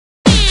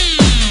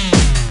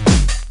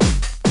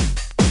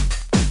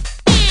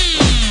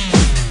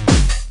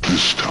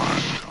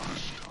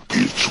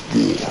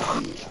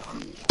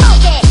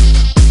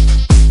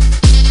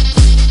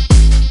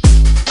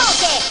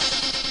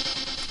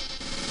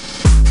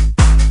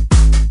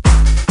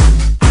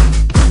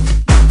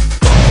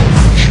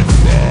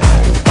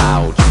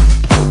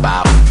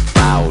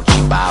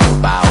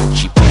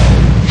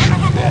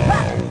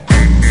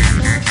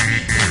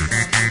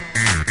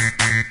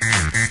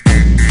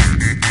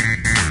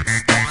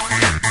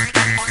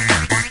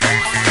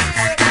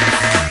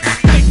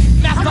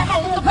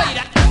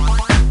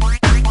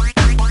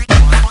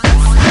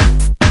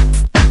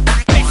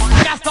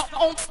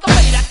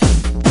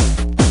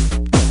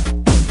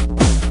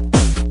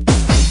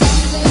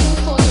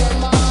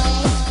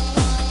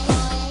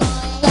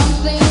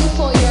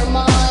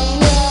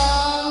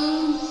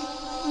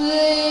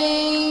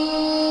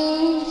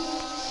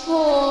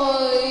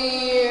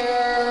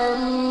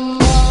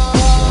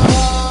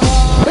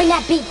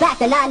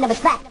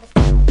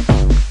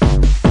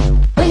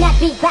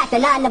beat back, the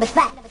 9 numbers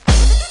back.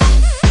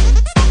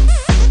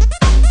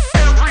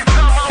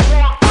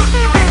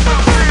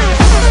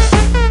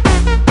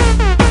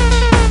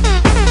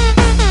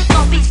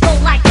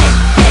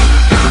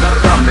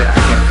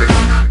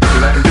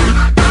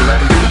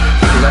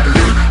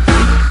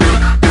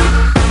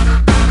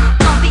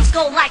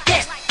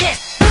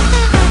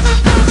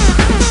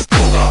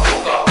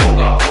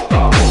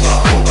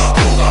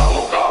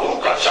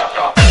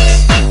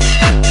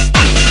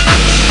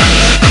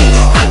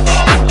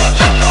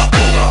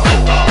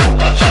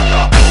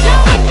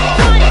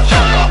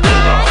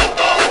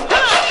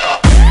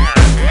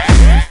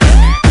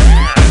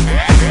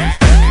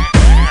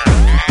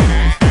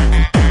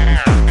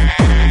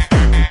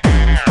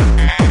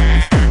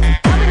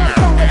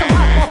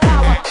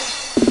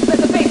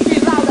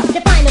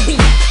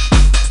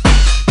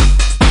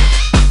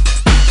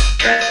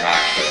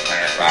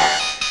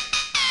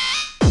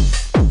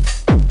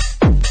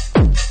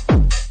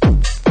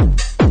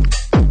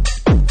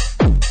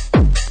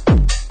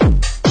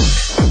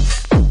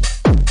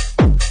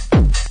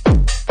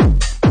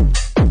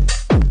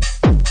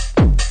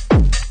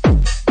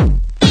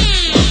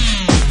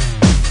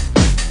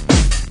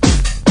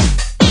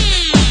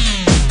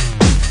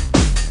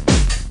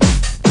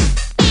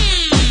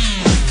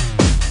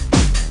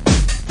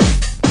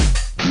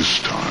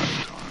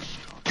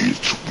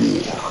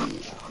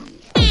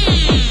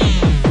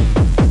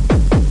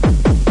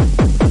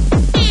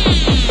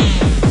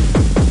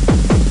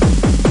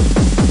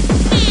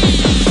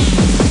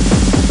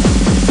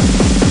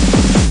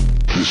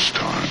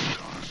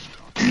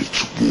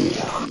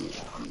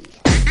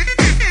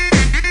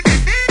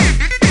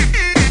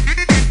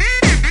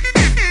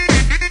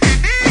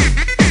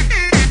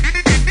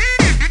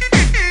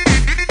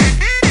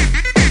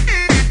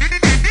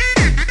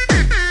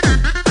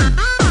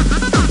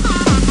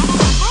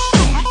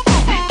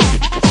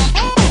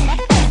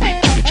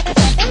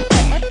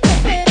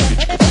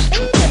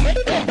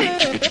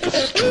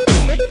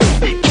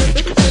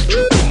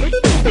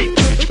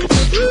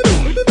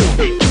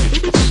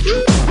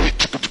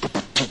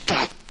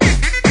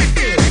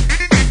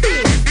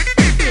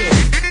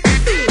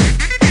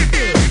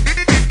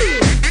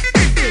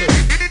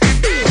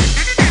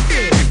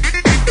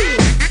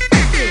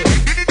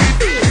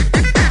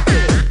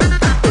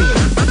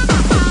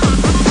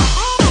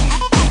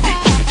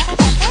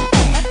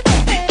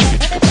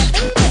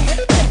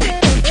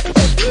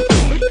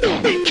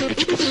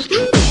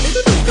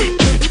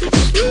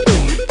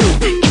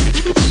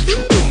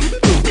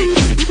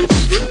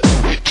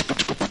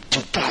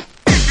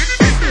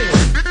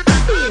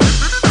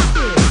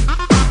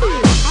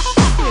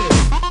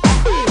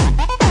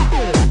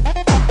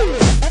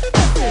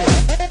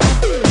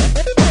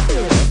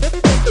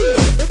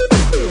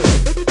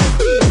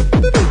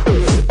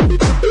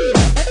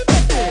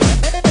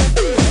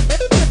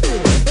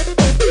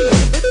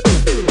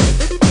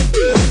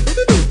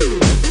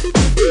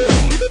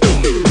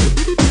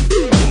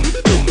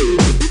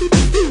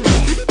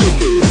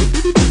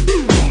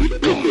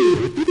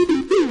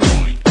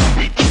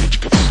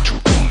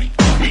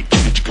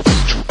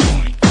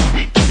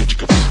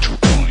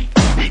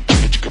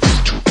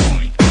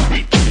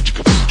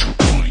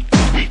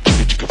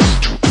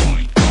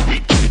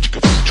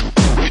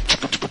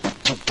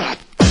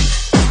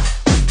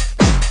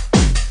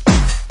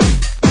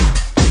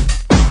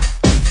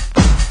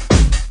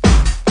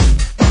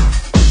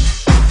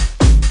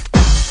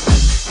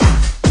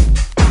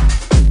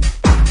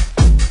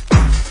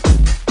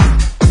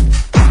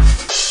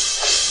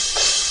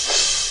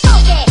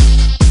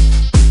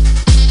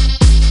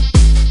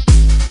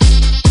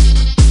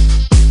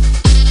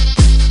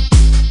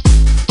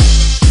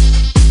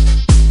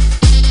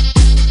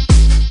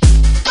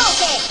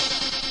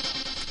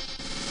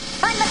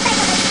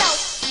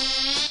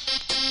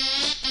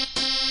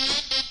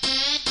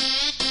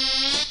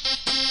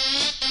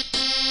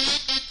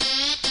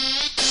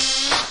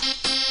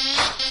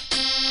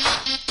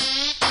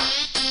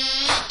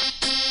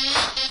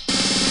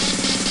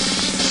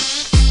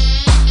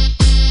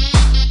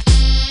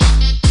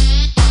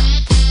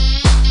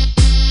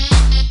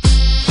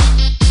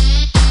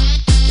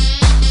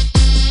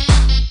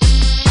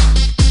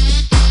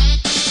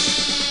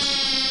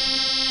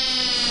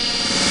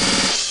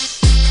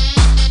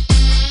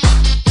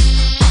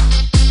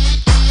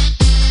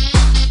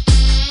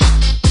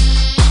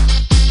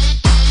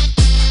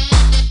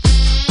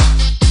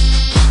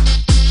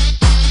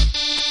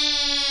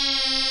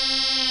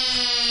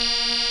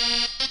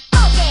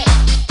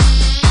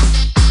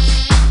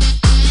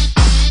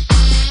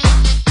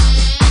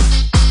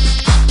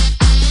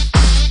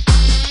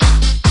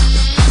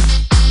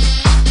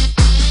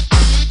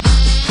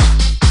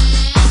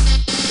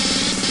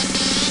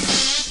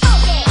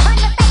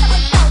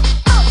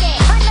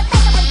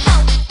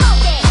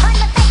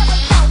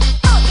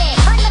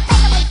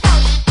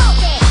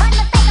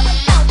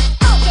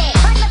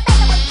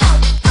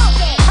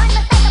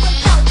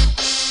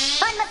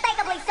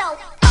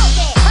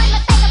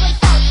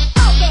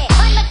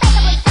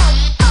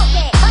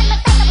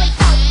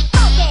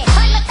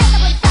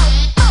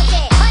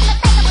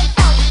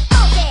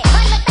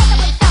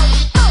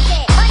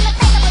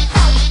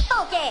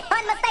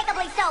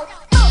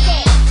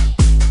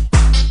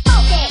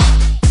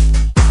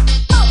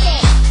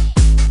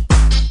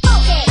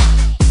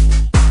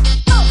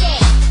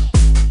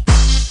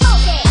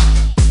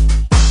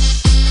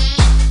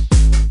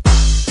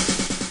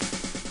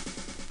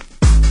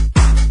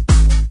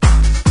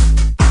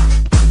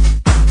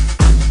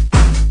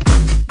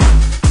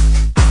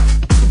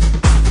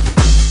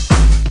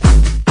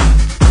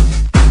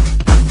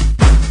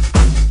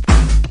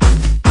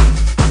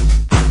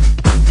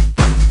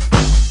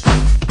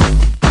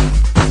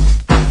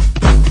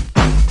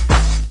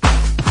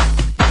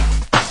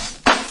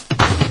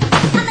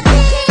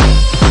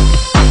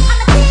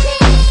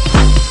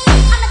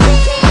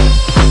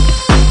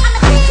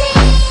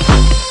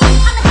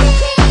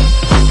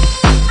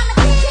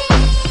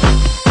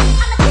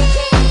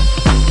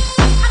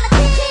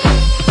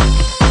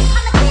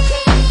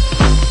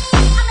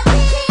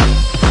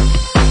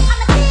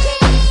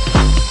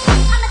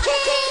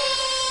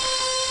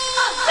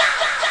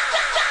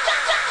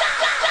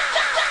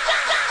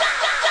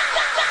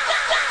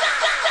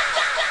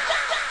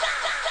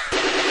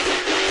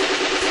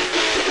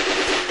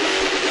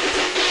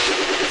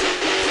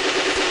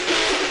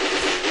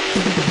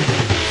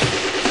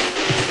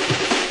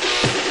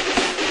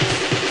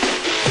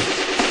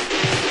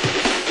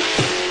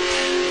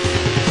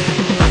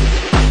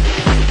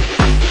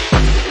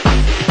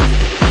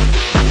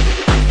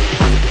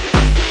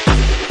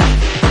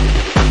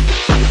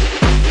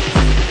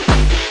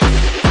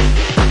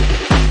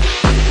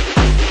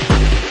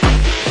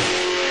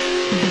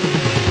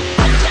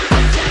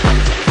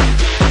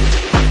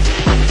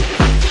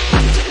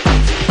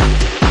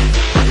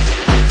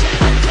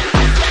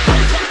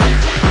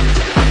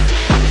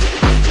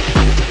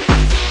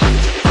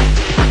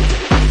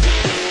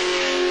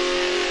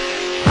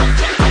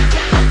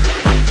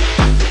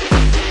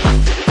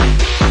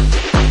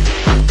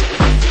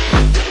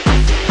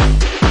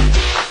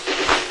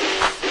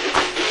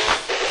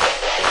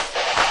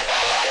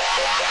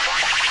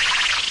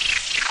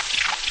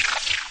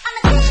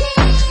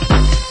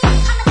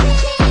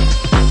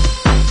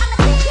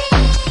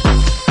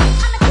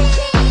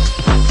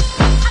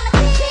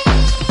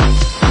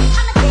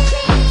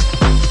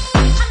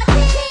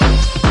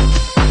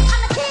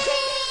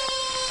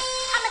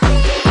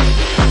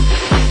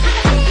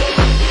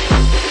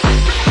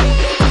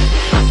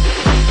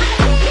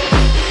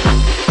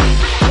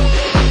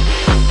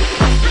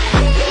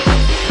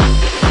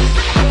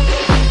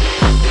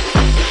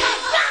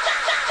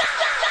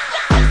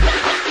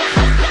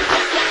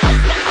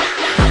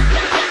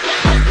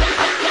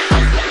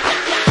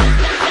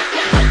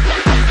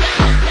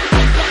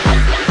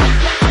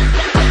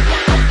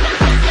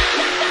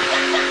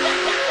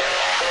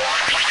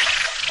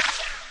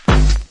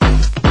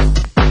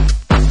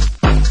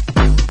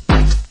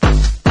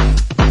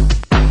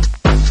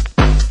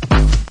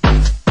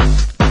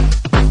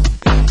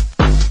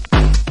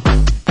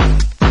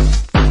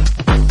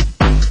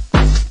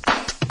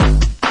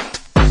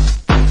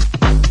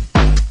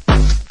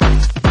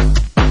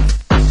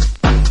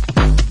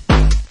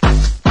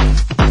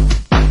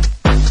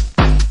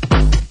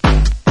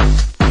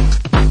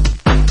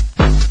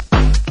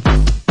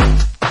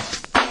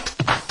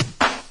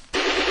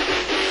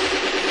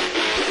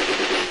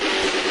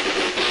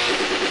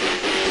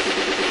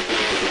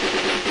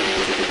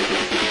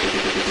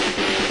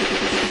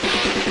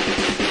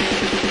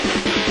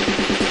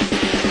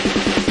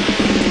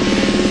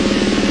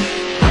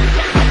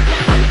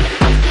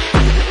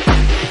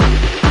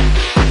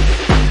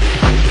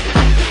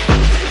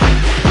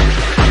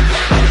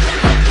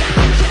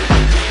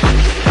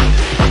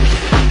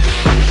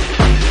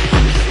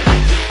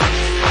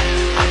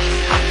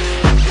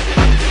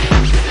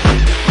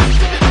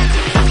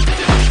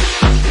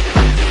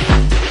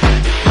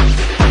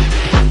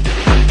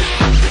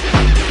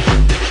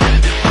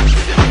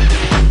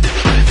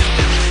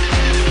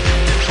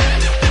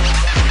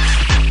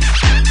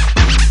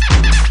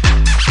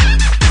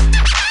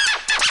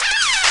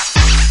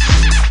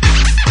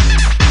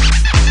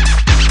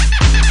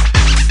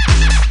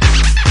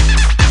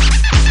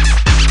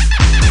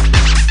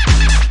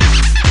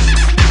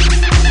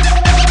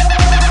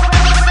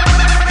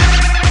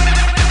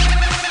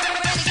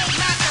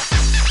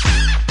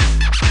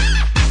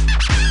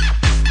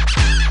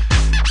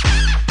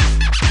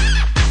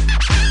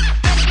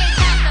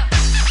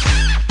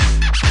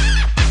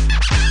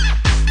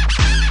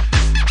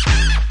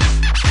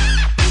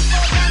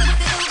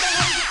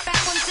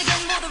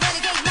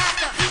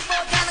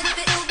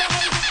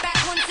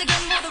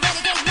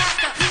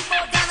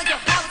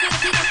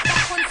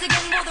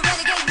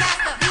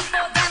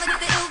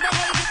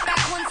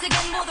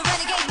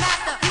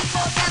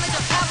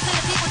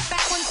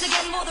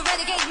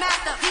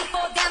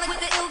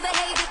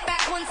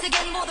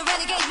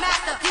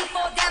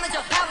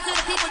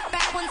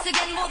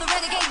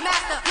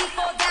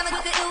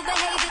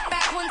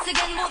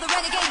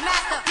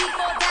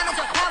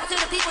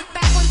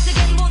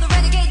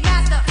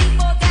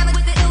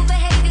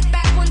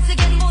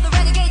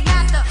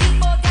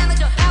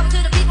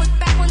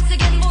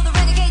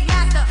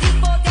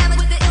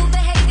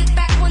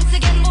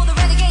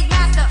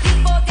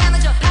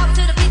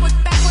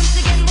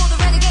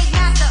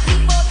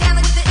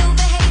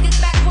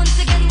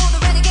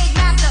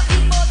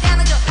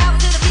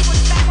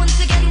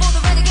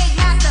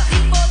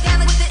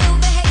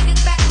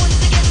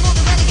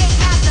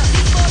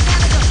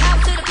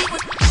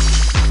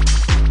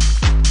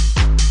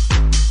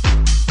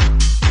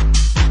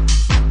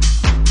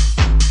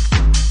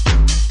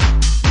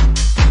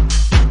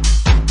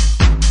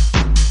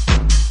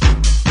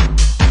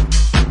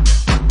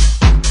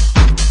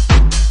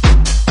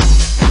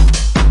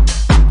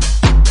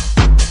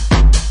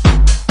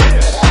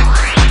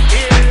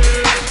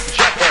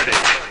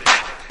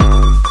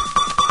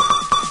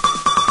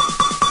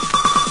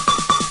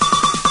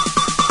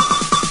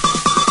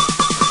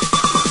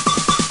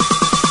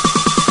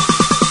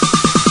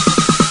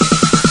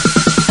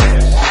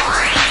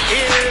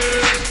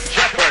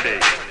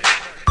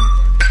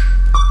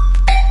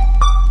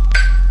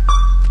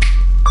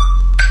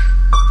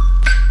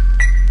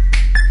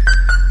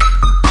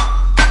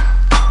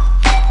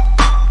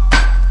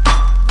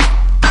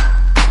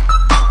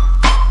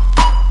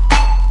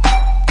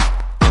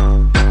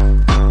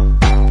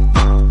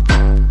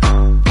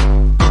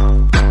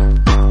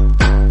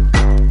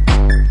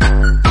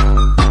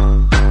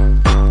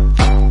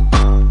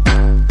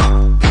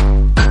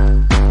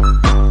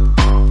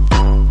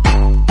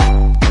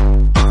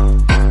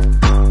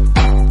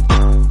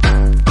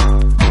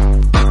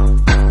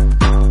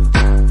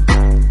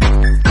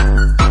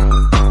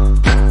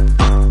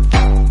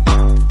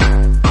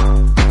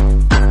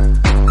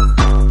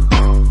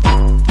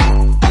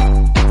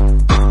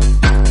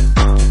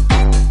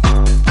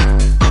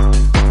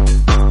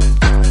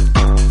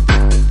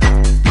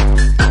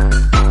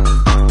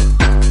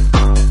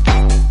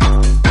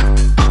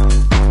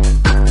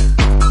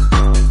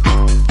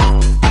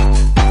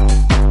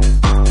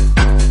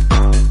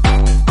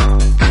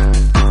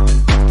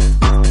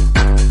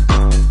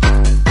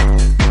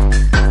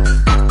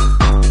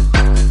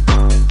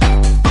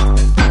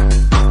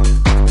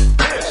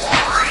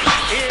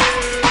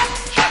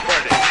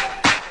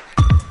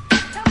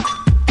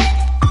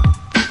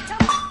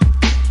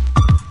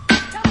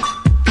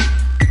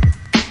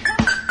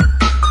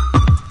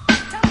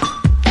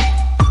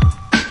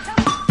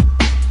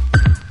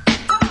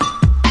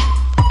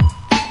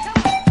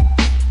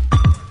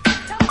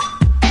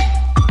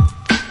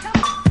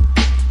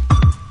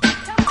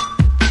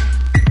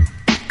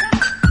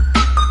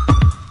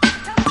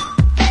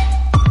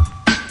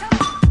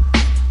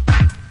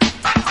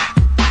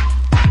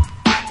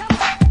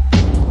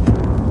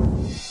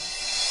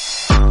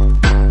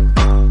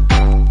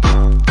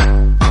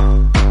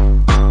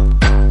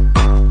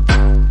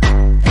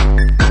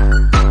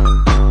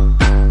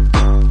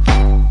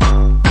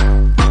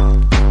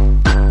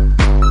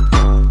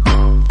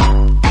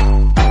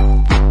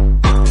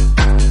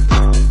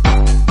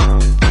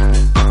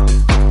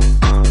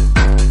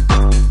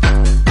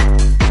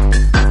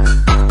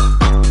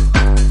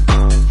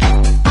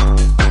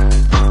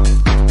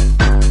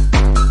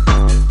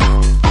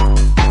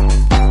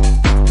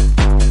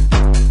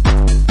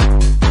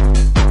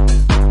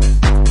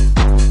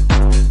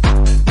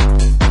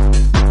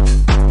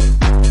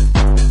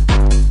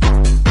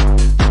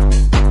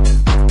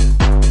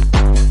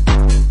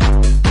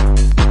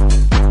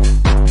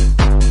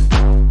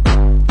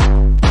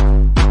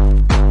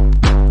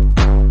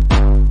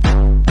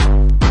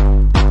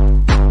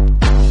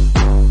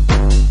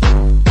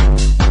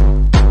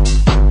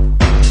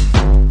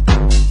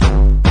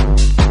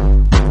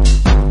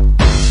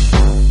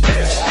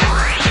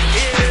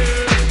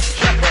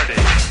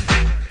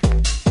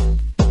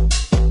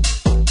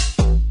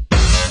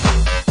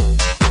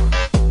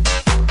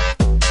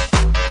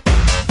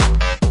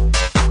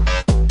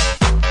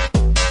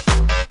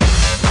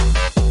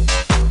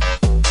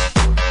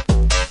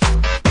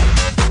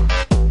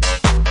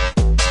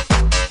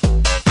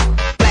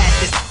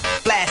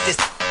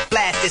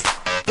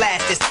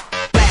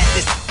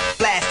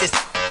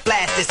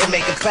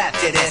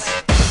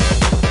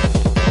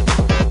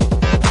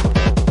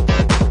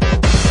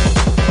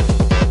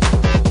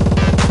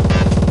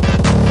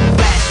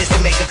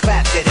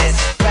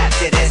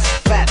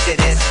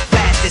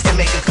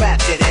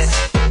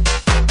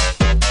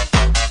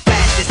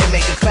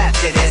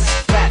 to this,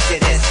 clap to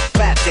this,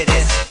 clap to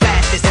this.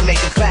 Fastest to make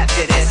them clap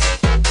to this.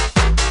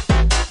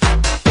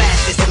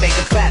 Fastest to make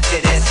them clap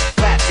to this,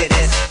 clap to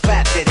this,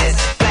 clap to this.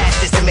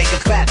 Fastest to make them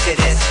clap to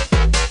this.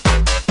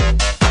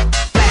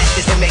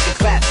 Fastest to make them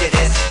clap to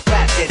this,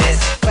 clap to this,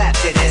 clap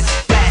to this.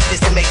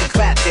 Fastest to make them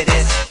clap to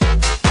this.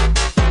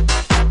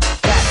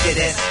 Clap to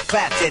this,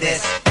 clap to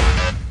this.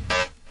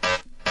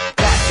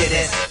 Clap to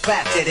this,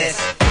 clap to this.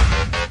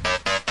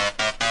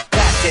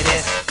 Clap to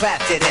this,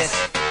 clap to this.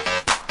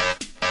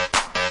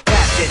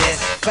 Clap to this,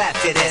 clap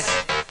to this.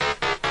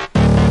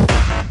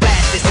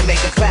 Fastest to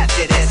make them clap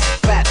to this,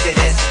 clap to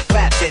this,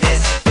 clap to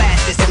this.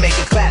 Fastest to make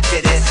them clap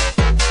to this.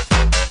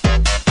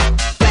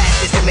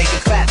 Fastest to make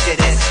them clap to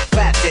this,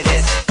 clap to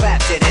this,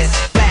 clap to this.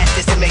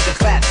 Fastest to make them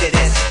clap to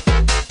this.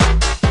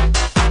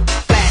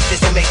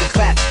 Fastest to make them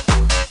clap.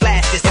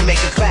 Fastest to make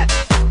them clap.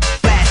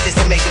 Fastest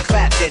to make them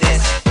clap to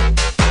this.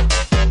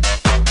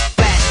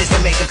 Fastest to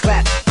make them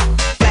clap.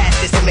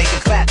 Fastest to make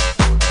them clap.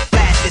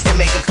 Fastest to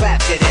make them clap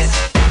to this.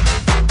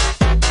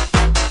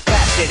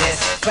 Clap to this,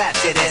 clap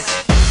to this.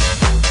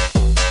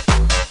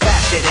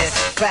 Clap to this,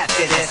 clap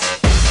to this.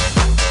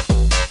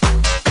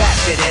 Clap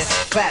to this,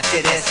 clap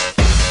to this.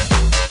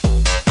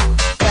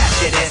 Clap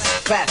to this,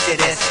 clap to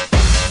this.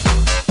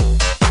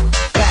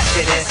 Clap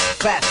to this,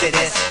 clap to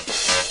this.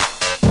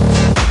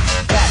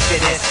 Clap to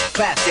this,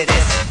 clap to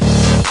this.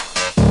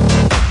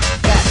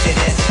 Clap to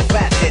this,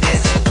 clap to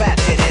this, clap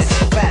to this,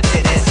 clap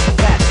to this,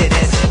 clap to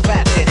this,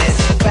 clap to this,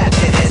 clap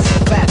to this,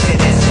 clap to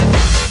this.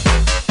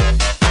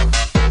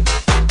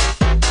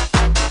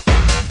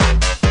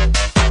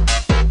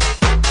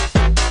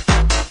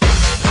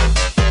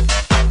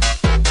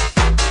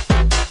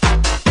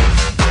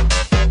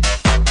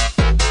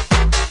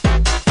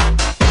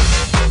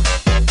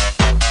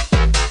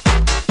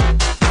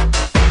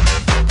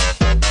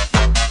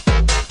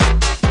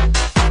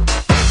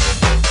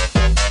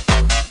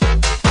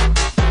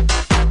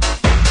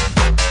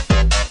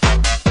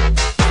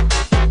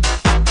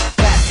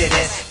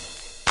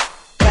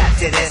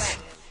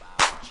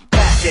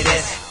 To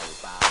this,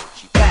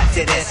 clap to this, clap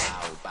to this,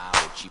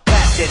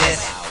 clap to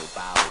this,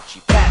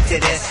 clap to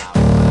this,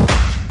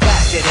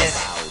 clap to this,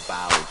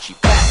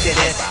 clap to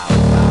this.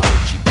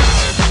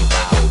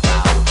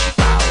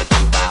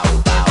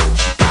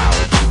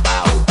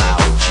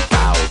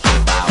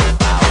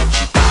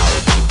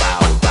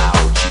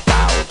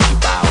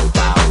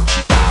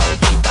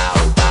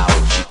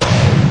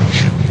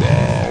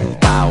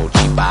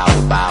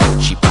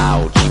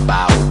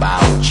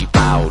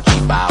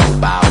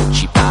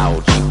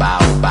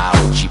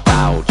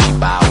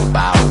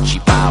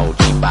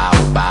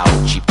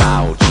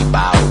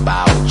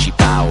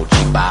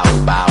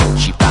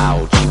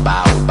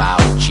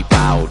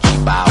 Bow,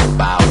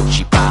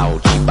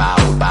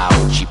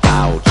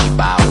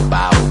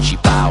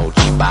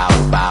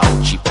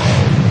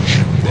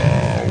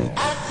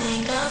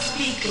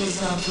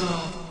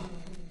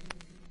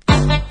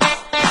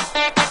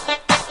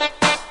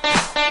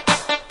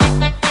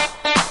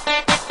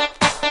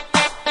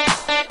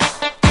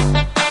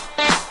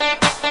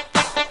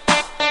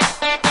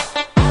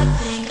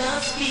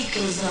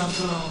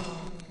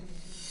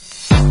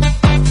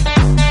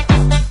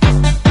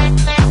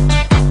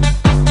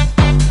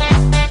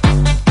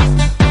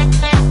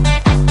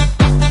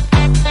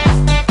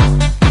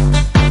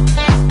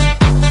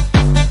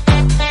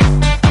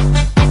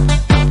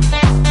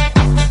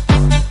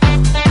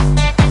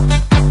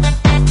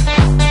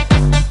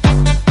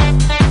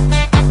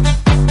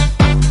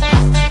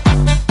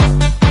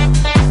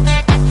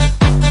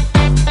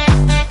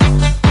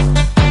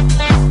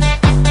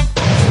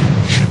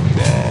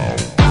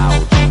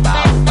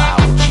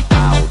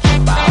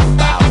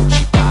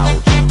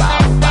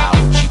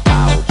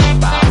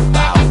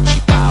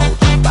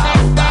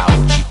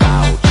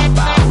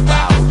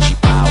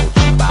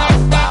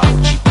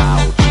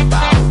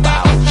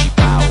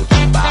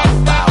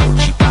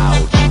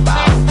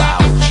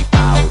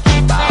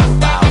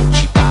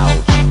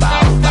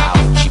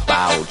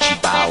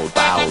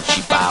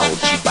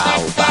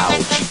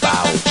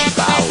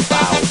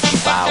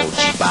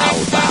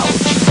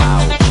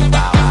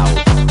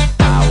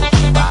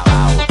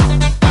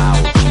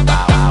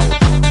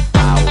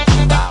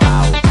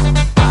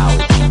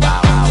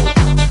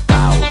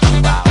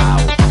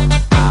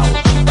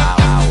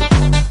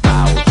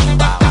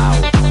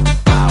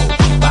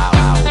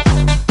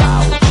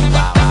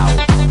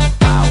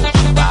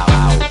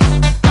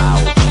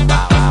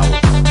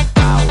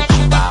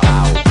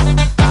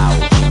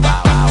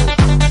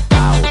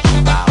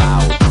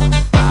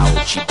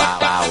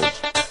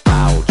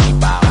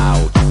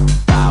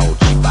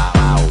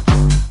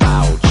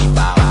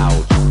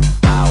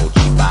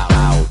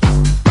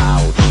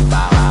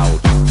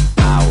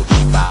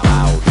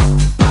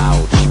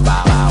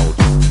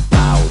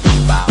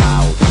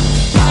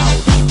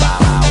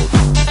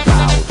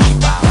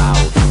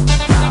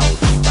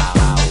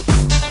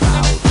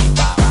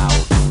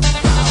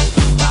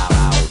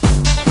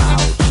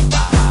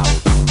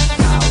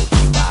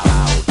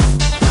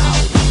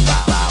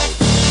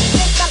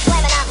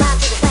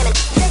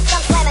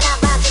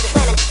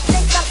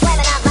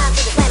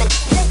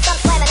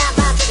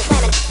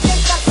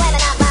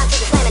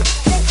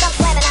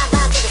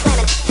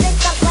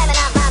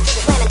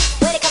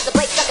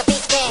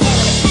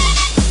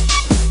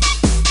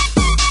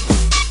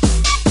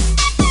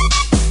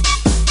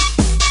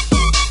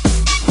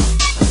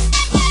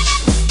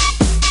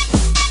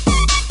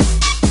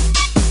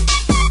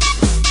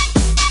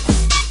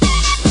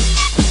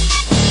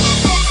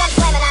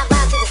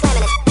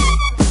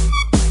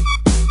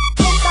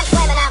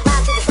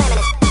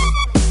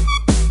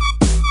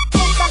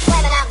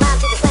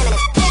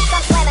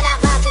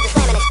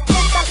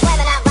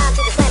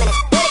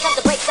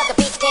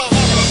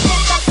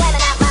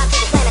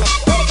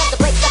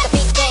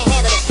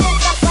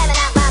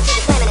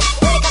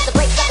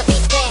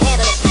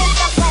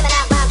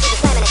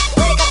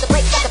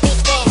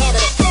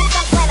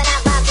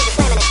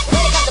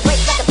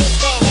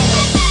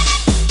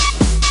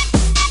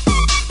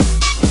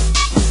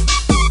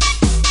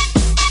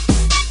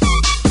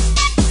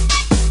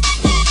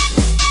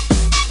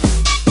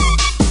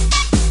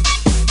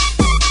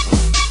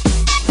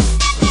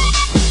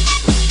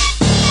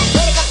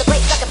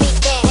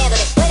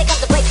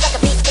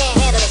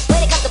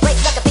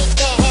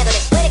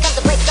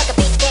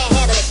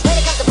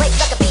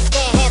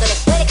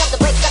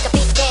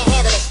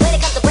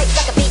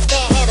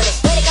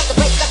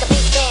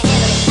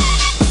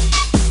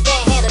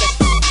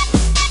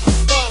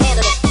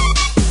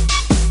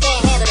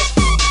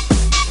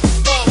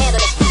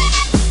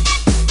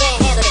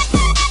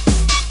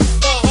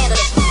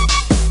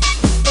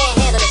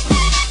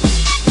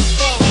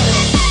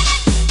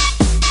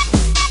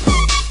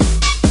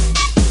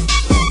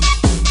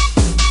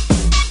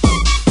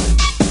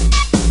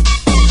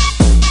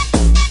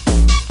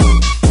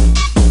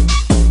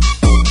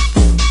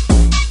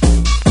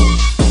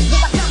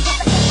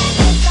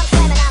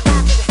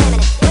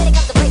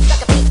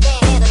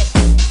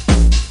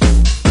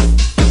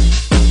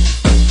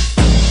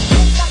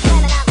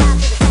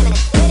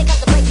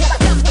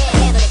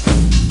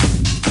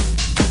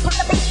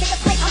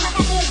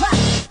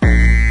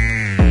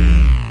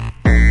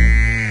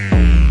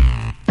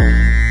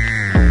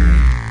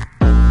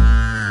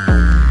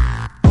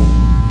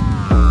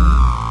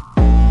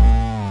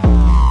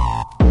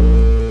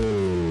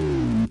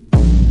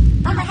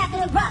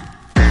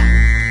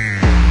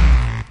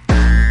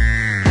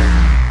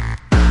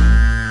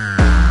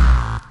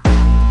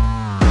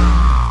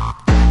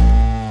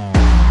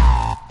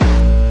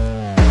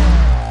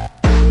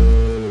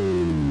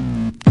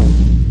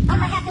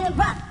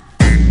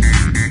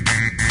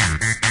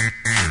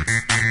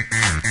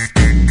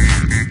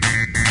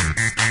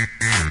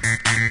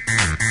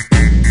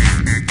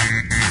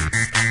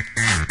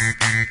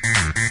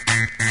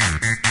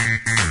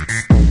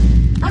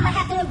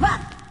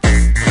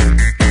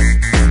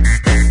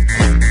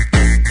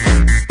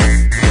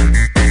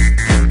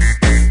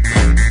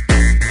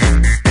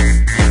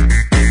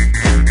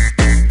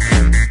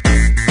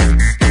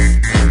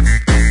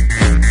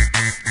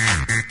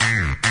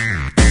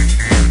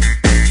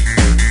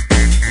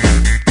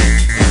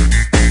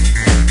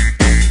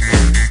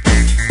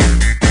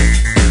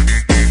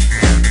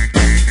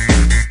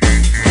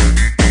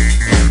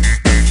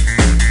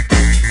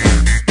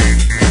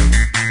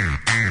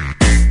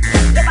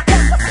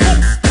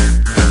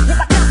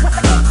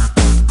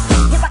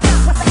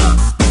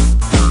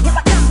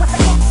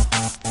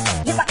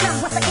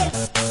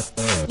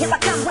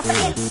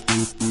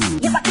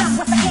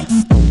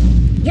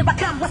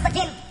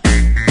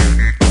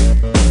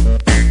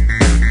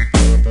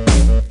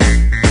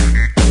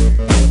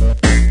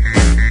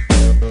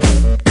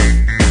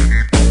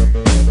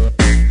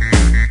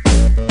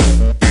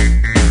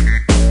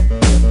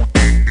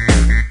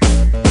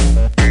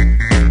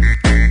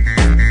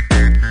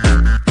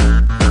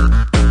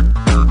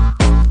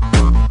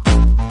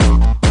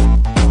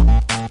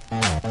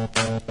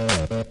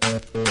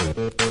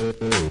 Here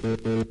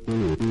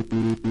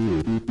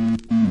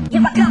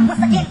I come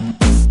once again.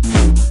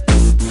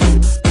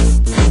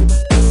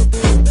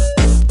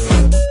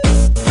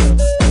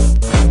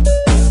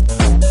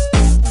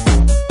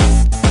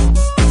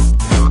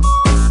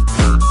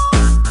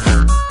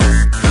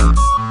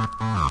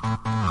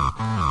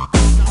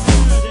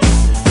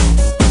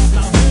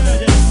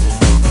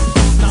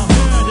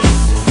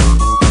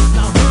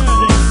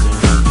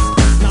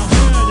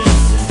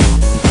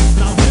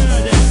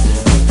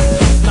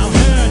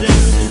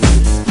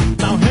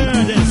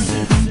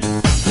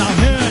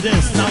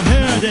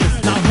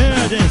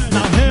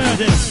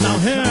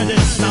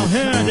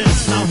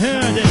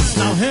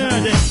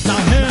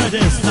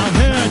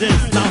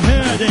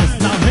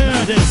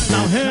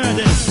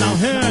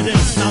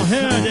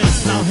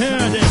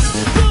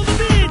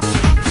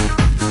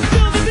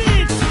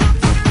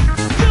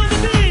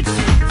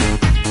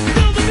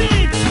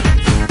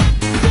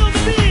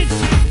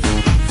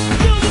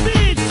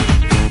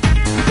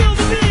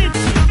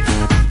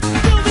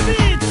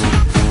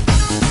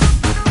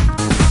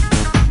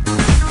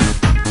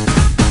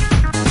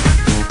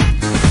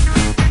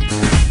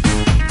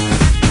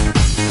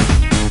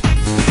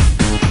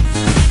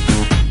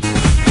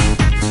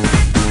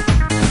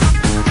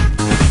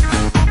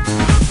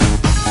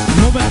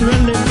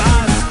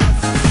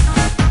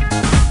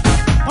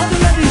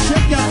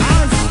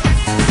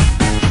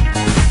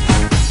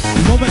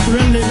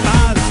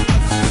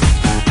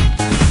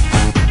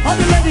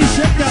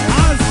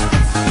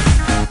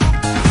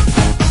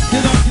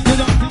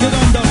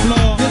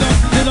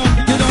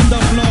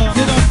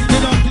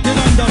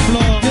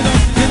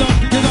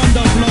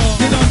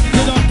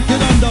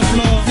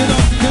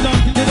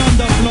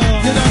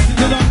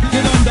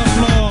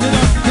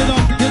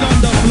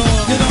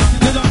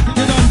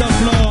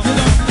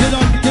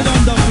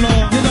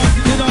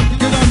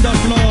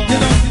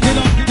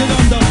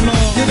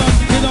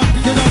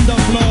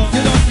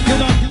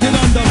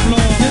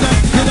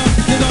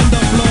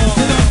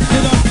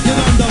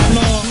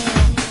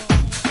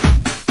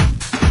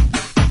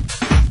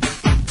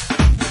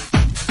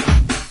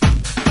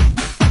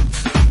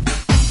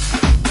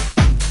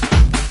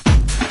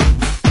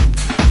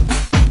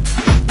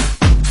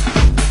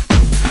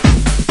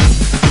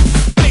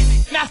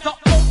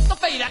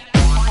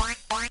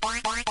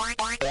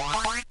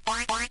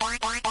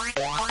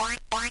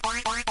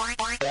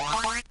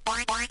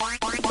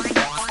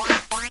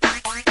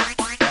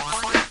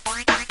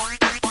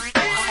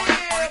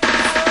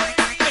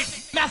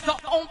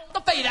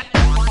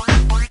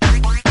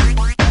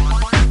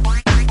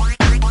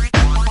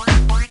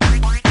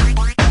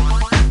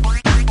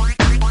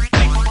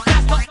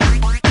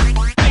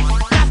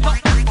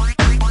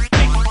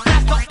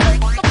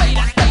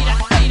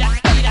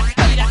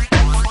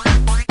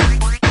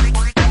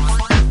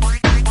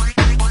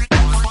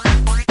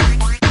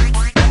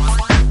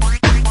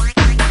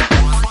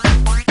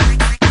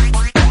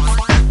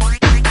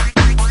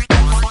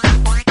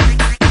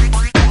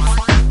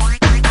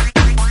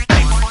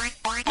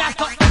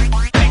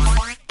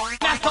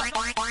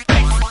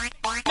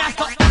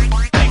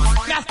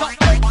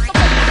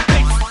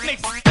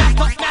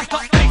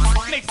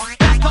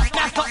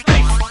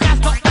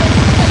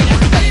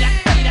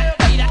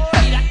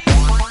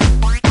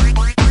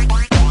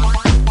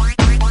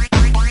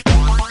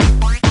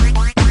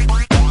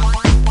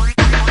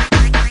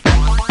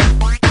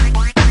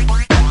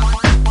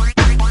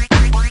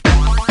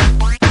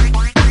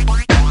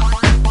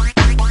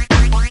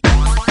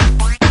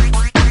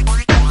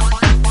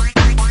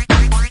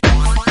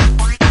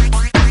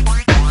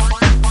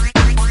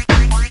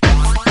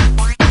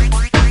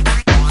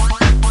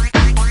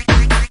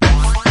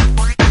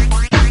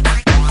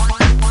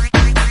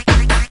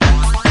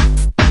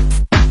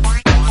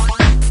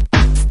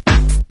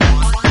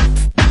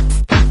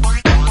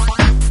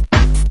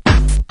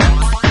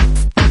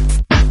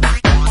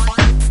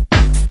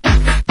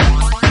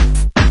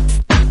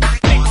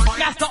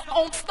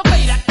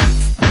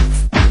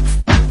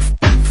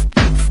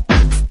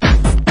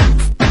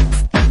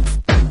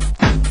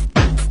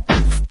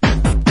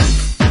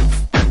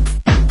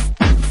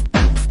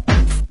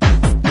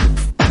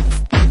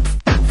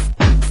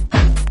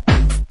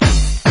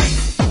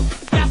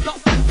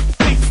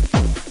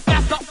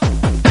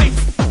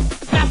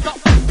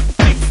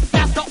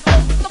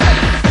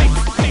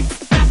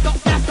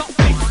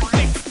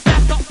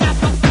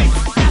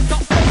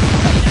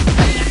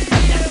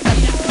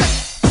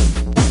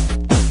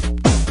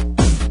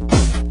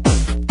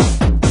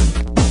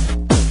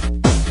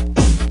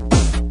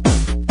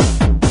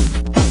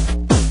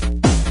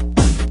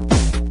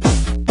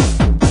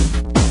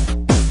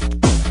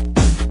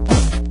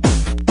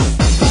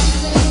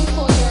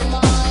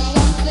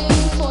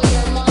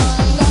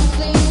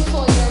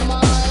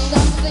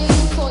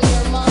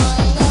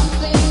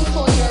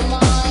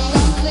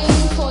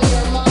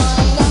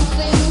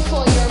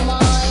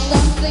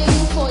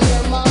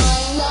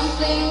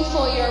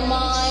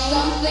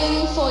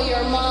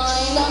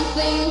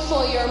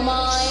 for your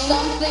mind,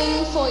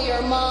 something for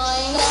your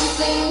mind,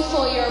 something something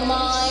for your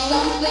mind,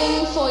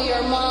 something for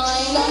your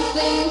mind,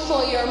 something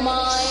for your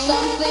mind,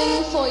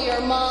 something for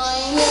your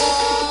mind,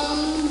 something for your mind.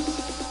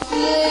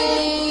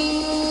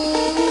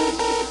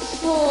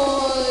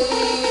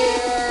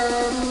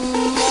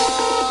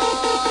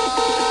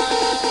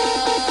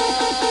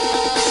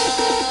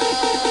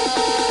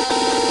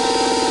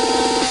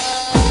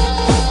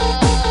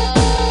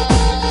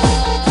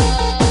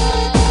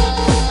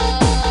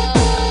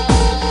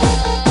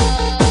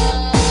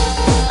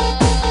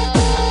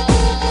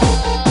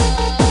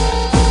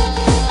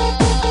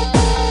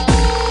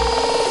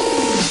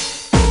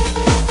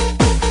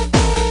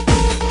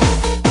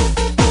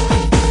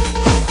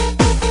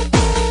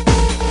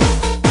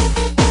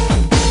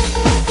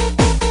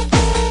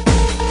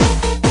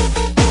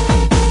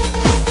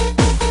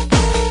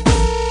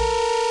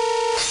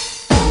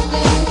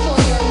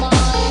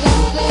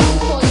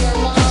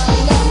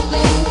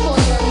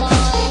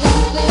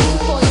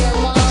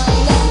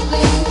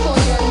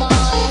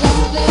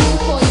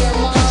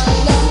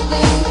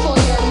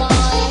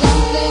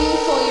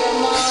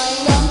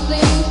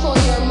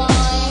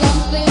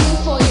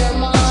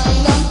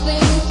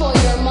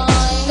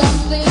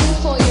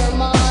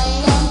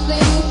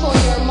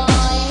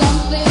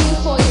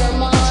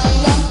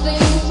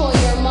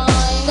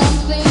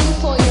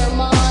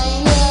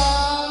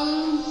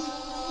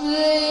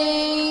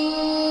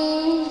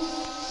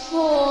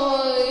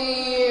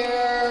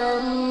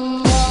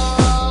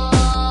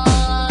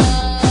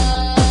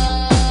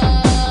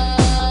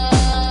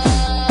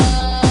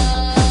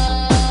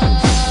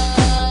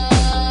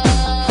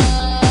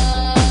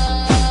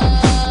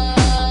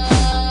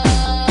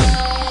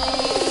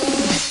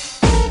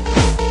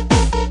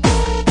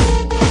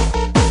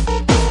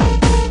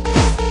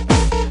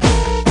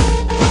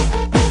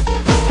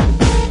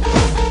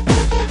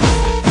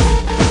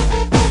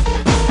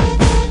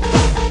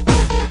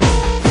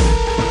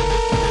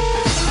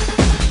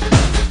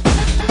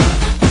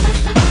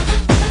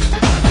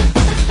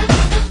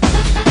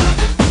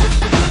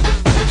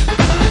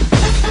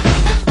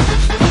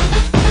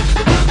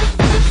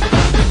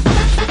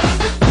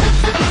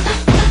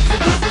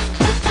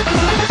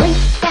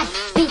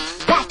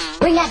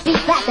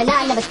 and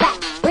I never stop.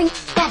 Bring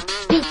that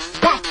beat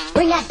back,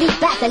 bring that beat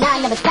back, and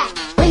I never stop.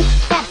 Bring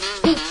that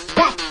beat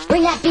back,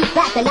 bring that beat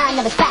back, and I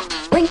never stop.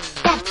 Bring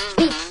that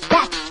beat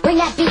back, bring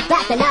that beat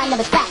back, and I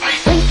never stop.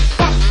 Bring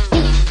that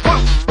beat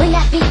back, bring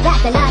that beat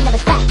back, and I never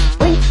stop.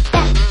 Bring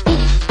that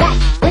beat back,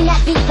 bring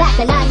that beat back,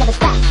 and I never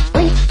stop.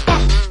 Bring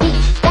that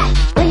beat back,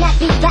 bring that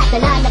beat back,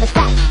 and I never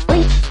stop.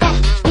 Bring that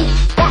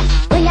beat back,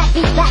 bring that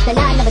beat back, and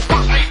I never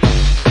stop.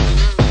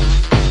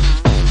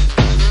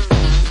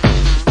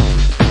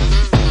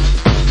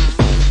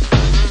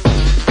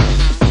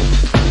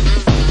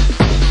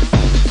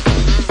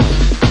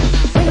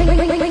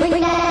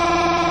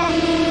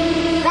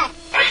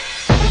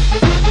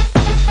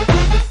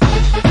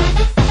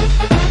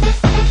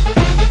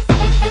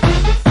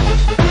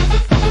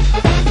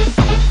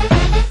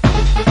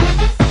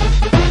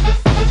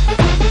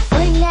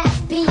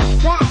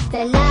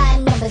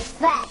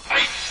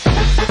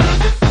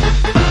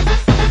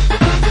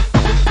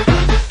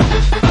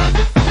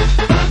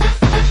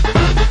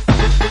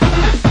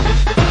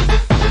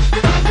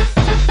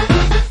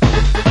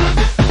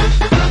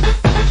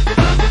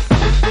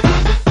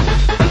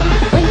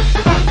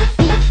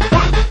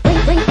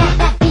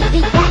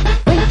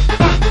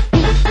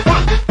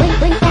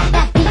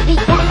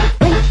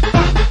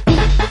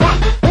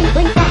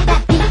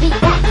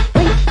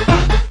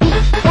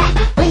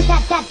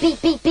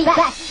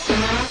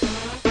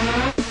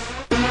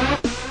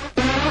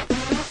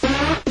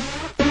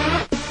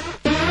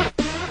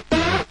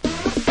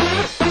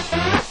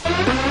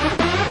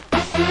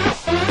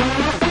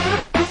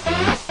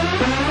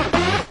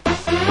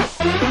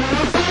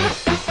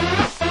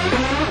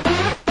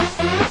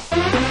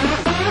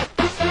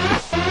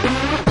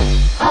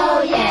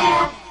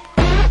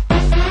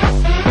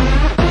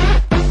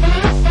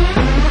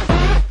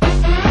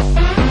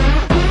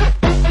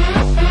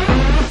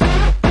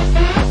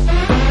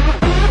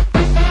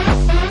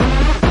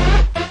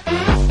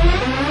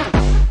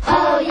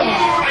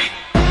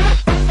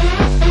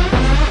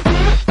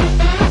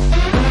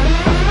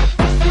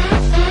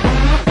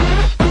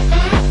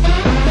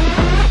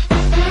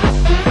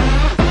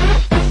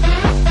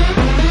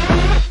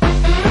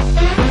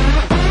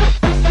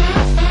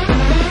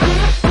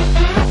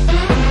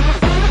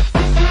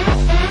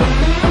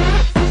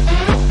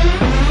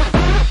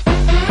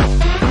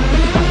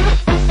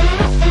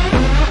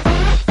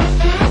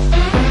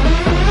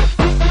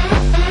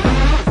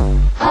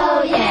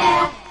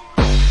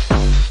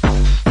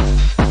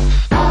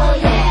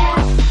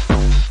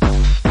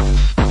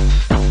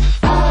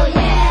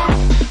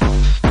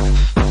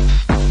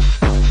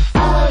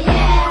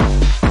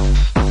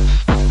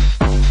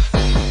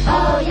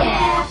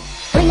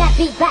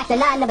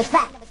 And I never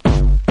stop.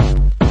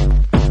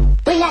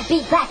 Bring that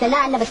beat back and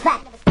I never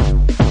stop.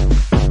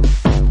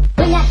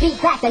 Bring that beat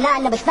back and I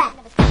never stop.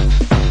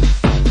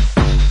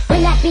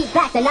 Bring that beat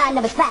back and I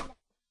never stop.